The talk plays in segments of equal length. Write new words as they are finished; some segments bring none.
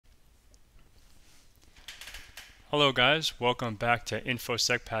Hello guys, welcome back to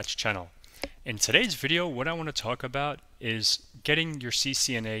InfoSec Pats channel. In today's video, what I want to talk about is getting your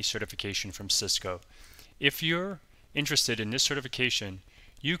CCNA certification from Cisco. If you're interested in this certification,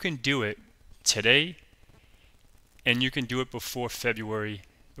 you can do it today and you can do it before February,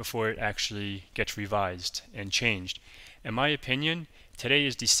 before it actually gets revised and changed. In my opinion, today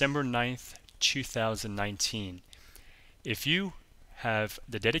is December 9th, 2019. If you have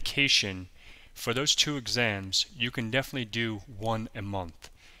the dedication for those two exams, you can definitely do one a month.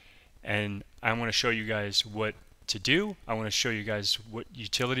 And I want to show you guys what to do. I want to show you guys what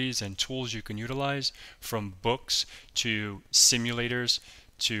utilities and tools you can utilize, from books to simulators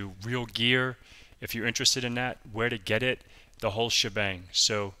to real gear. If you're interested in that, where to get it, the whole shebang.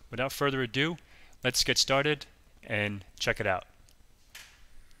 So without further ado, let's get started and check it out.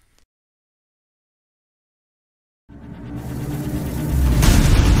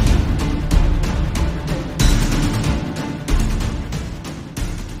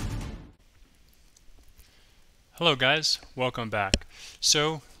 Hello guys, welcome back.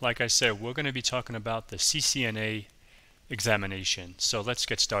 So like I said, we're going to be talking about the CCNA examination. So let's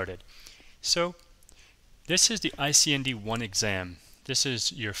get started. So this is the ICND-1 exam. This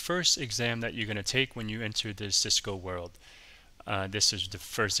is your first exam that you're going to take when you enter the Cisco world. This is the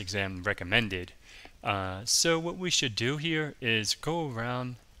first exam recommended. So what we should do here is go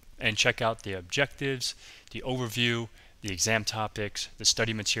around and check out the objectives, the overview, the exam topics, the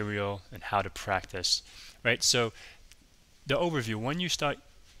study material, and how to practice. Right, so the overview, when you start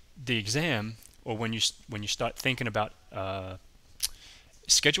the exam, or when you start thinking about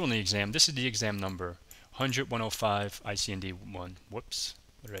scheduling the exam, this is the exam number 100-105 ICND-1. Whoops,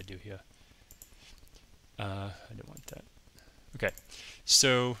 what did I do here? I didn't want that. Okay,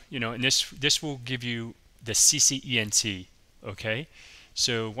 so and this will give you the CCENT. Okay,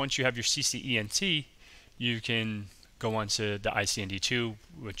 so once you have your CCENT, you can go on to the ICND-2,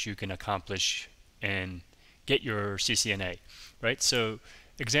 which you can accomplish and get your CCNA, right? So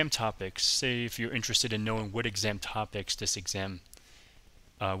exam topics, say if you're interested in knowing what exam topics this exam,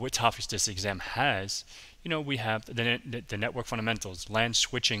 has, we have the network fundamentals, LAN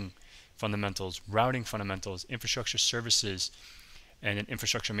switching fundamentals, routing fundamentals, infrastructure services, and then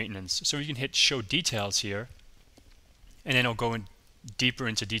infrastructure maintenance. So you can hit show details here, and then it'll go in deeper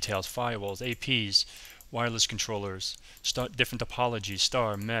into details, firewalls, APs, wireless controllers, different topologies,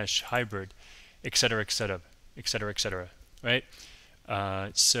 star, mesh, hybrid, etc., etc., etc., etc., right?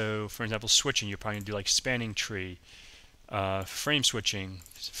 So for example, switching, you're probably going to do like spanning tree, frame switching,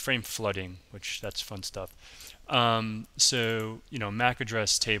 frame flooding, which that's fun stuff. So MAC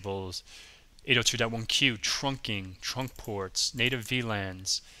address tables, 802.1q, trunking, trunk ports, native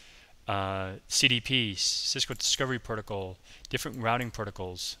VLANs, CDP, Cisco Discovery Protocol, different routing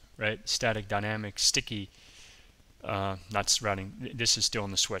protocols, right? Static, dynamic, sticky, not routing. This is still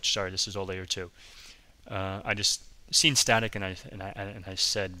on the switch. Sorry, this is all layer 2. I just seen static and I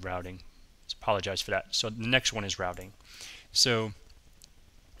said routing. Apologize for that. So the next one is routing. So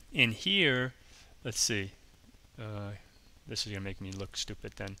in here, let's see. This is gonna make me look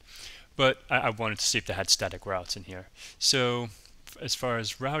stupid then, but I wanted to see if they had static routes in here. So as far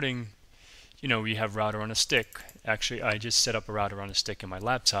as routing, we have router on a stick. Actually, I just set up a router on a stick in my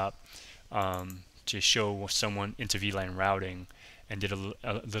laptop to show someone into VLAN routing, and did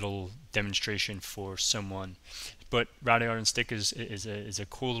a little demonstration for someone. But routing on a stick is a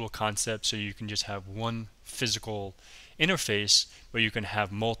cool little concept. So you can just have one physical interface, but you can have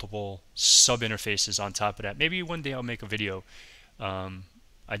multiple sub interfaces on top of that. Maybe one day I'll make a video.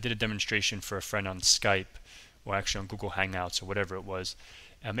 I did a demonstration for a friend on Skype, or actually on Google Hangouts or whatever it was.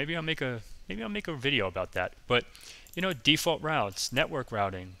 Maybe I'll make a video about that. But default routes, network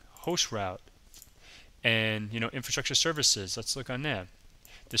routing, host route, and infrastructure services. Let's look on that.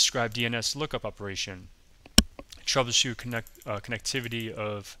 Describe DNS lookup operation. Troubleshoot connectivity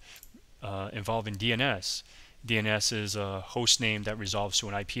of involving DNS. DNS is a host name that resolves to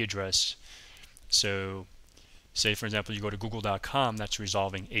an IP address. So say for example you go to google.com, that's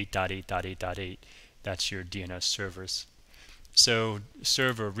resolving 8.8.8.8. That's your DNS servers. So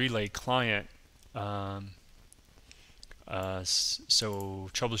server, relay, client. So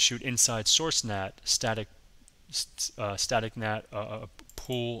troubleshoot inside source NAT, static NAT,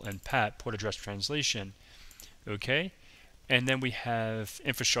 pool, and PAT, port address translation. Okay, and then we have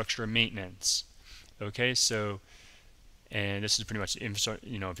infrastructure maintenance. Okay, so and this is pretty much if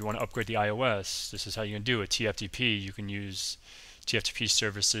you want to upgrade the iOS, this is how you can do it. TFTP, you can use TFTP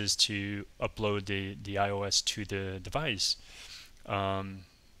services to upload the iOS to the device.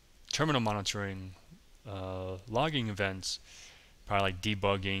 Terminal monitoring, logging events, probably like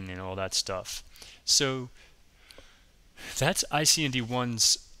debugging and all that stuff. So That's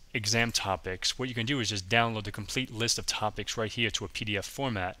ICND1's exam topics. What you can do is just download the complete list of topics right here to a PDF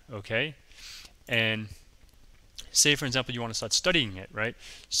format, okay? And say, for example, you want to start studying it, right?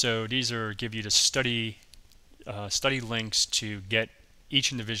 So these are give you the study links to get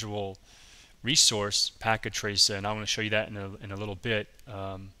each individual resource packet tracer, and I want to show you that in a little bit.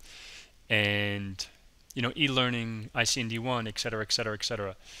 And you know, e-learning, ICND1, etc., etc.,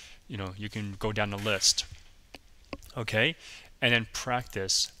 etc. You know, you can go down the list. Okay, and then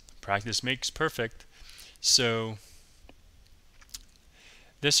practice. Practice makes perfect. So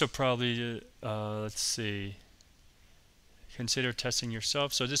this will probably let's see. Consider testing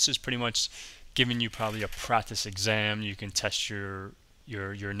yourself. So this is pretty much giving you probably a practice exam. You can test your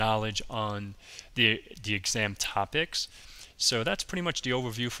knowledge on the exam topics. So that's pretty much the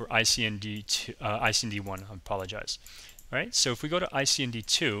overview for ICND1. I apologize. All right. So if we go to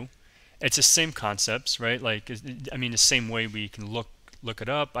ICND2, it's the same concepts, right? Like, I mean, the same way we can look it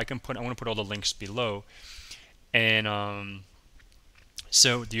up. I want to put all the links below. And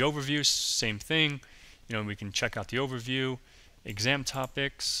so the overview, same thing. You know, we can check out the overview, exam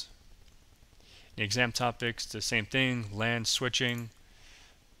topics. The exam topics, the same thing. LAN switching.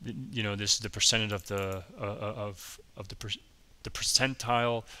 You know, this is the percentage of the the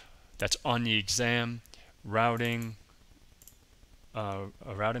percentile that's on the exam. Routing,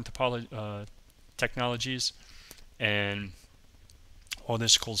 routing topology, technologies, and all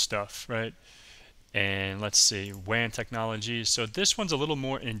this cool stuff, right? And let's see, WAN technologies. So this one's a little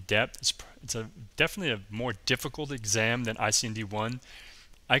more in depth. It's definitely a more difficult exam than ICND1.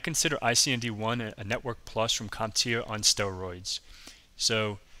 I consider ICND1 a Network Plus from CompTIA on steroids.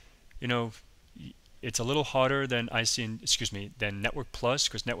 So, you know, it's a little harder than than Network Plus,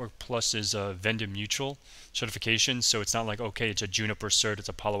 because Network Plus is a vendor mutual certification. So it's not like, okay, it's a Juniper cert, it's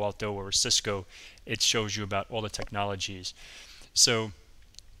a Palo Alto or a Cisco. It shows you about all the technologies. So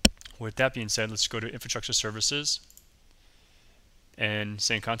with that being said, let's go to infrastructure services. And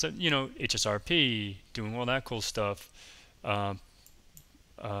same concept, you know, HSRP, doing all that cool stuff. You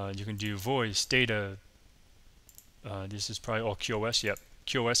can do voice, data. This is probably all QoS. Yep,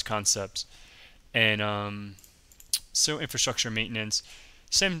 QoS concepts. And so infrastructure maintenance,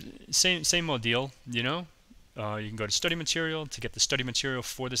 same old deal. You know, you can go to study material to get the study material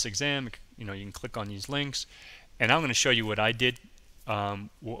for this exam. You know, you can click on these links, and I'm going to show you what I did,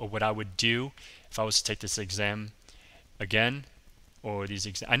 what I would do if I was to take this exam again, or these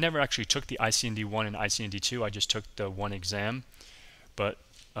exams. I never actually took the ICND1 and ICND2. I just took the one exam, but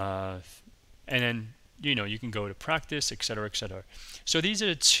and then, you know, you can go to practice, etc., etc. So these are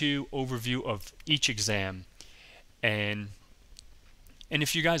the two overview of each exam. And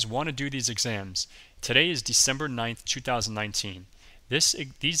if you guys want to do these exams, today is December 9th, 2019.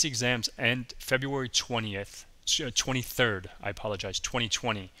 These exams end February 20th, 23rd, I apologize,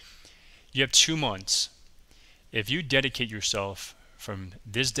 2020. You have 2 months. If you dedicate yourself from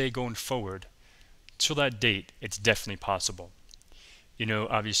this day going forward till that date, it's definitely possible. You know,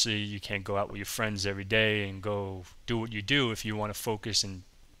 obviously you can't go out with your friends every day and go do what you do. If you want to focus and,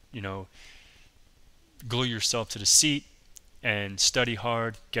 you know, glue yourself to the seat and study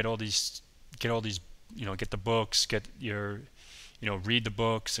hard, get all these, you know, get the books, get your, you know, read the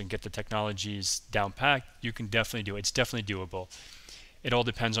books and get the technologies down packed, you can definitely do it. It's definitely doable. It all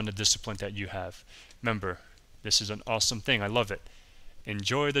depends on the discipline that you have. Remember, this is an awesome thing. I love it.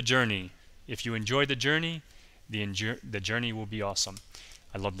 Enjoy the journey. If you enjoy the journey, the journey will be awesome.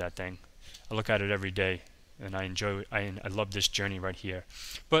 I love that thing. I look at it every day, and I love this journey right here.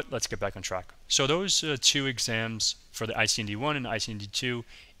 But let's get back on track. So those two exams for the ICND1 and ICND2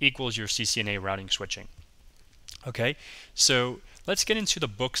 equals your CCNA routing switching. Okay, so let's get into the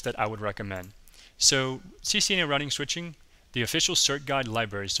books that I would recommend. So CCNA routing switching, the official cert guide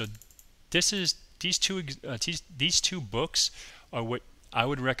library. So these two books are what I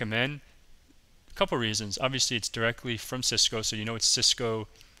would recommend. A couple reasons. Obviously, it's directly from Cisco, so you know it's Cisco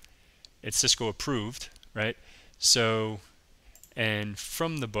approved, right? So, and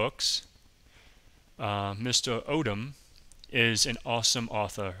from the books, Mr. Odom is an awesome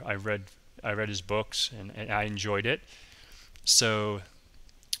author. I read his books and I enjoyed it. So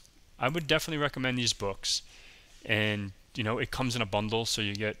I would definitely recommend these books. And you know, it comes in a bundle, so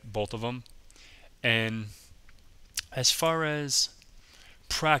you get both of them. And as far as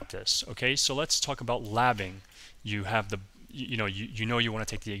practice, okay, so let's talk about labbing. You have the, you know you want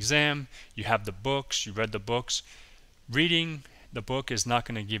to take the exam, you have the books, you read the books. Reading the book is not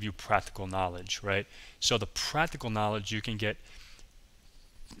going to give you practical knowledge, right? So the practical knowledge you can get,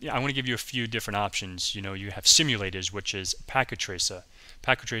 I want to give you a few different options. You know, you have simulators, which is Packet Tracer.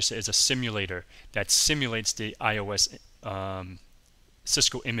 Packet Tracer is a simulator that simulates the iOS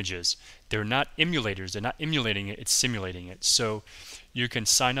Cisco images. They're not emulators. They're not emulating it. It's simulating it. So you can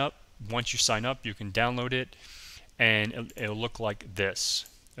sign up. Once you sign up, you can download it, and it'll look like this.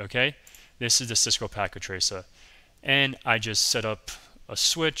 Okay, this is the Cisco Packet Tracer, and I just set up a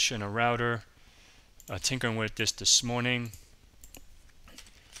switch and a router. Tinkering with this morning,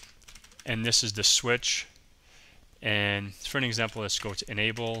 and this is the switch. And for an example, let's go to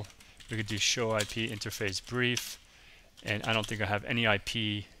enable. We could do show IP interface brief, and I don't think I have any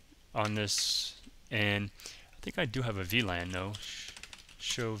IP on this, and I think I do have a VLAN though.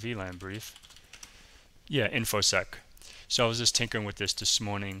 Show VLAN brief. Yeah, InfoSec. So I was just tinkering with this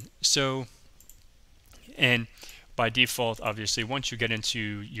morning. So, and by default, obviously, once you get into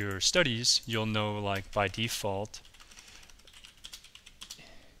your studies, you'll know, like, by default,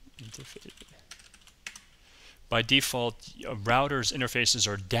 routers interfaces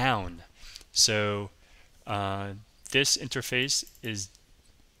are down. So this interface is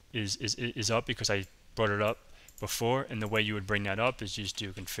up because I brought it up before, and the way you would bring that up is you just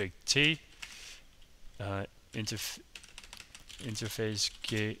do config T interface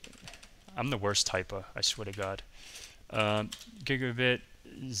gate. I'm the worst typer, I swear to God. Gigabit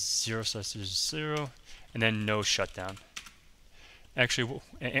 0/0, and then no shutdown. Actually,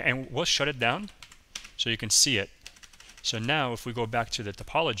 and we'll shut it down so you can see it. So now if we go back to the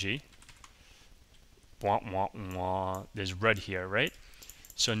topology, there's red here, right?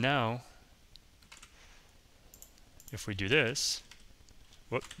 So now if we do this,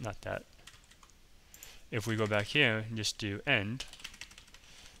 whoop, not that. If we go back here and just do end,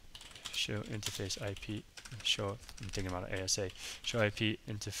 show interface IP, show, I'm thinking about ASA, show IP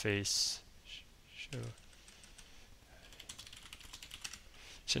interface, show.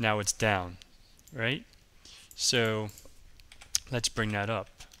 So now it's down, right? So let's bring that up.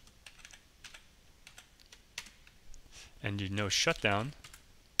 And do no shutdown.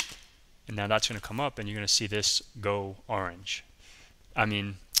 And now that's going to come up, and you're going to see this go orange. I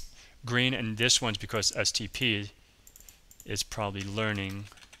mean, green, and this one's because STP is probably learning.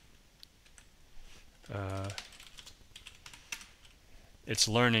 It's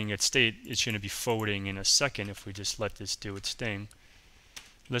learning its state. It's going to be forwarding in a second if we just let this do its thing.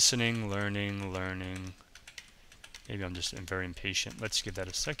 Listening, learning, learning. Maybe I'm just very impatient. Let's give that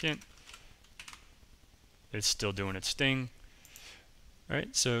a second. It's still doing its thing. All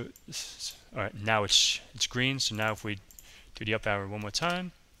right, so all right, now it's green. So now if we do the up arrow one more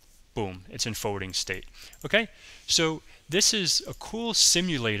time, boom, it's in forwarding state. Okay, so this is a cool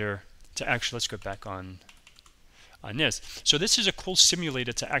simulator to actually, let's go back on this. So this is a cool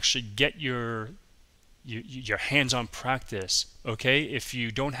simulator to actually get your hands-on practice. Okay, if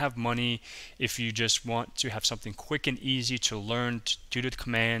you don't have money, if you just want to have something quick and easy to learn, to do the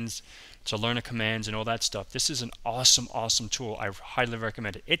commands, to learn the commands and all that stuff, this is an awesome tool. I highly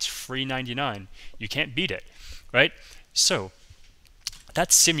recommend it. It's free 99. You can't beat it, right? So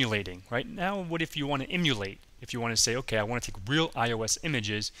that's simulating. Right now, what if you want to emulate? If you want to say, okay, I want to take real iOS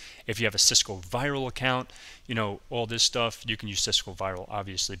images, if you have a Cisco Viral account, you know, all this stuff, you can use Cisco Viral,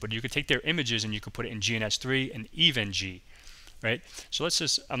 obviously, but you could take their images and you could put it in GNS3 and EvenG, right? So let's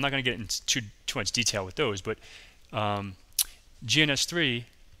just, I'm not going to get into too much detail with those, but GNS3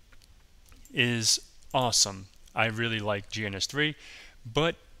 is awesome. I really like GNS3,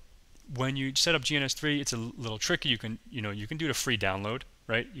 but when you set up GNS3, it's a little tricky. You can do the free download,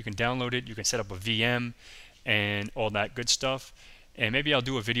 right? You can download it, you can set up a VM and all that good stuff. And maybe I'll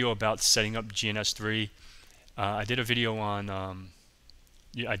do a video about setting up GNS3. I did a video on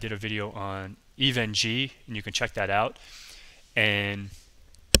EvenG, and you can check that out. And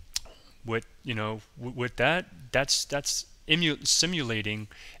with that, that's simulating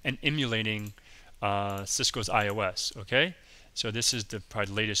and emulating Cisco's iOS. Okay, so this is the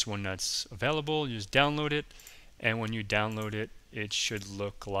probably latest one that's available. You just download it, and when you download it, it should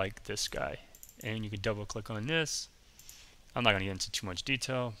look like this guy. And you can double click on this. I'm not going to get into too much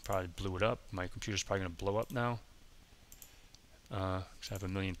detail. Probably blew it up. My computer's probably going to blow up now because I have a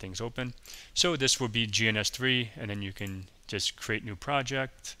million things open. So this will be GNS3, and then you can just create new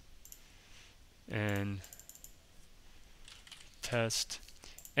project and test,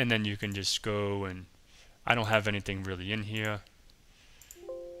 and then you can just go, and I don't have anything really in here.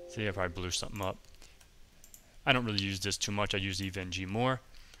 See if I blew something up. I don't really use this too much. I use EvenG more.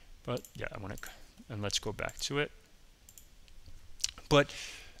 But yeah, I want to, and let's go back to it. But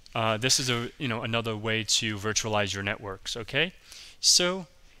this is another way to virtualize your networks. Okay, so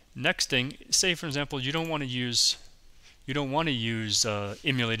next thing, say for example, you don't want to use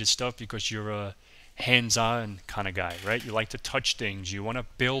emulated stuff because you're a hands-on kind of guy, right? You like to touch things, you want to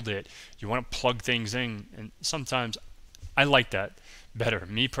build it, you want to plug things in, and sometimes I like that better.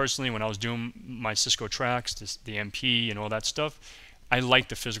 Me personally, when I was doing my Cisco tracks, the MP and all that stuff, I like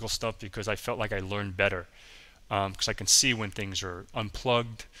the physical stuff because I felt like I learned better. Because I can see when things are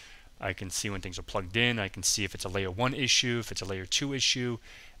unplugged, I can see when things are plugged in, I can see if it's a layer 1 issue, if it's a layer 2 issue.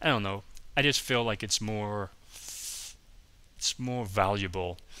 I don't know. I just feel like it's more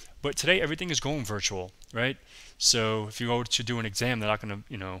valuable. But today everything is going virtual, right? So if you go to do an exam, they're not going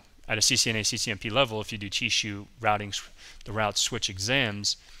to, at a CCNA, CCNP level, if you do TSHU routing, the route switch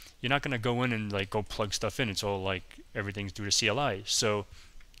exams, you're not going to go in and like go plug stuff in. It's all like everything's due to CLI. So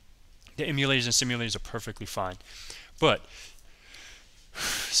the emulators and simulators are perfectly fine. But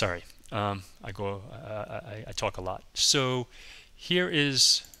sorry, I talk a lot. So here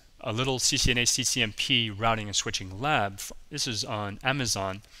is a little CCNA CCNP routing and switching lab. This is on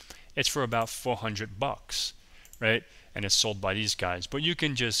Amazon. It's for about $400, right? And it's sold by these guys. But you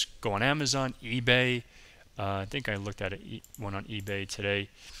can just go on Amazon, eBay. I think I looked at one on eBay today.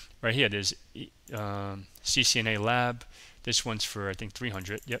 Right here, there's CCNA Lab. This one's for, I think,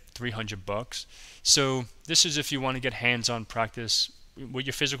 300. Yep, $300. So this is if you want to get hands-on practice with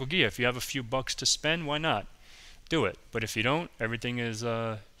your physical gear. If you have a few bucks to spend, why not? Do it. But if you don't, everything is,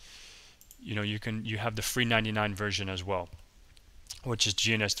 you have the free 99 version as well, which is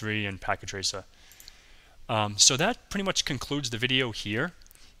GNS3 and Packet Tracer. So that pretty much concludes the video here.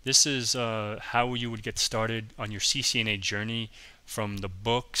 This is how you would get started on your CCNA journey from the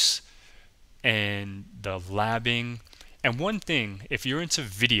books and the labbing. And one thing, if you're into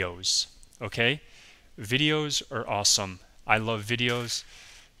videos, okay, videos are awesome. I love videos,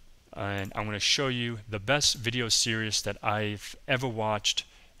 and I'm going to show you the best video series that I've ever watched,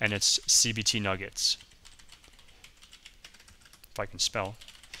 and it's CBT Nuggets, if I can spell.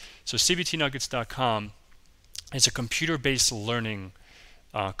 So cbtnuggets.com is a computer-based learning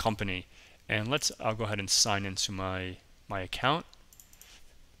company, and I'll go ahead and sign into my account.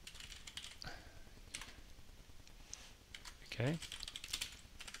 Okay.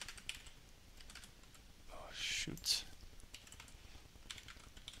 Oh shoot.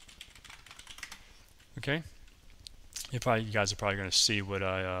 Okay. You guys are probably going to see what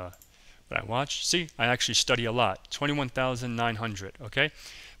I watch. See, I actually study a lot. 21,900. Okay.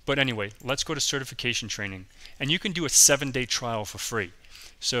 But anyway, let's go to certification training, and you can do a 7-day trial for free.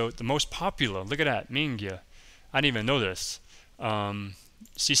 So the most popular, look at that, Mingya. I didn't even know this.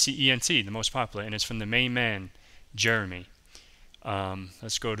 CCENT, the most popular, and it's from the main man, Jeremy.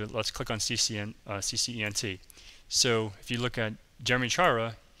 Let's click on CCENT. So if you look at Jeremy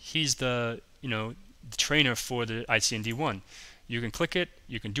Chara, he's the trainer for the ICND1. You can click it.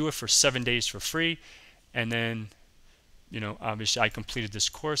 You can do it for 7 days for free, and then obviously I completed this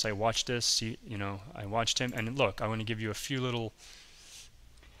course. I watched this. I watched him, and look, I want to give you a few little.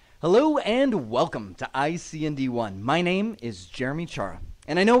 Hello and welcome to ICND1. My name is Jeremy Chara,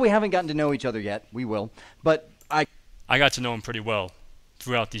 and I know we haven't gotten to know each other yet. We will, but I got to know him pretty well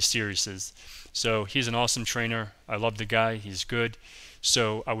throughout these series. So he's an awesome trainer. I love the guy. He's good.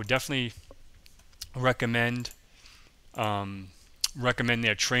 So I would definitely recommend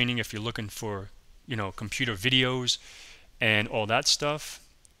their training if you're looking for computer videos and all that stuff.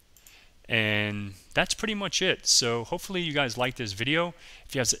 And that's pretty much it. So hopefully you guys like this video.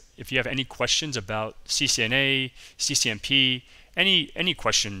 If you have any questions about CCNA, CCNP, any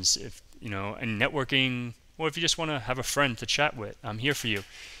questions, and networking, or if you just want to have a friend to chat with, I'm here for you.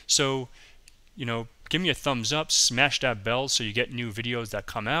 So give me a thumbs up, smash that bell so you get new videos that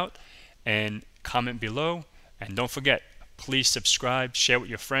come out, and comment below. And don't forget, please subscribe, share with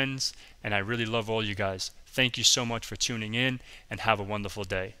your friends, and I really love all you guys. Thank you so much for tuning in, and have a wonderful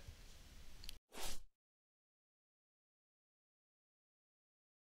day.